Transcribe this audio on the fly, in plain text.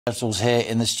Turtles here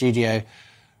in the studio.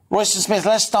 Royston Smith,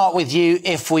 let's start with you,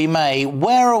 if we may.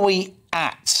 Where are we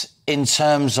at in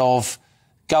terms of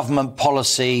government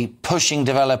policy pushing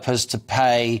developers to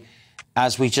pay,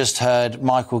 as we just heard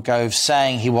Michael Gove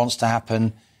saying he wants to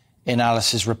happen in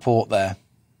Alice's report there?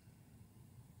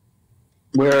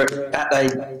 We're at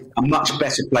a much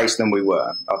better place than we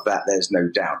were. Of that, there's no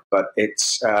doubt. But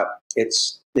it's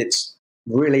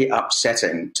really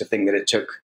upsetting to think that it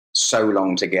took so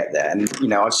long to get there. And, you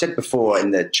know, I've said before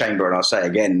in the chamber, and I'll say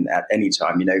again at any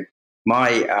time, you know,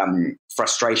 my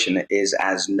frustration is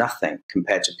as nothing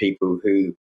compared to people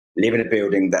who live in a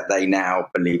building that they now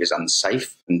believe is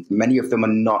unsafe. And many of them are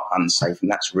not unsafe, and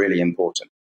that's really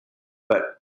important. But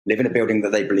live in a building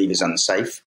that they believe is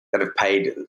unsafe, that have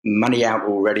paid money out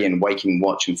already in waking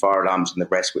watch and fire alarms and the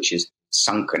rest, which is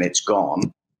sunken, it's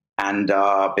gone, and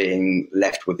are being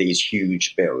left with these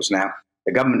huge bills. Now,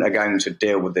 the government are going to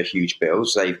deal with the huge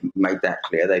bills. They've made that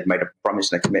clear. They've made a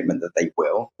promise and a commitment that they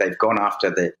will. They've gone after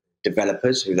the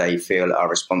developers who they feel are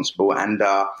responsible and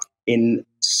are in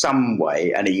some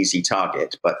way an easy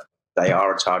target, but they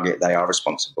are a target, they are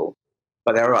responsible.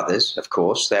 But there are others, of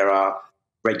course. There are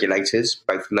regulators,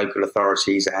 both local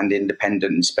authorities and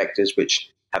independent inspectors,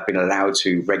 which have been allowed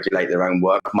to regulate their own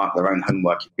work, mark their own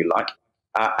homework, if you like.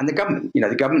 And the government, you know,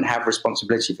 the government have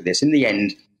responsibility for this. In the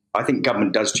end, I think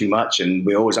government does too much, and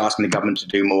we're always asking the government to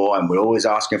do more, and we're always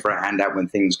asking for a handout when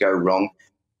things go wrong.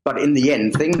 But in the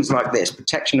end, things like this,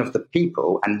 protection of the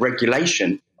people and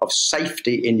regulation of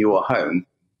safety in your home,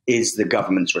 is the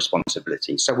government's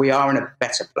responsibility. So we are in a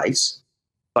better place,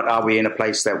 but are we in a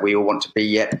place that we all want to be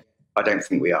yet? I don't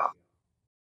think we are.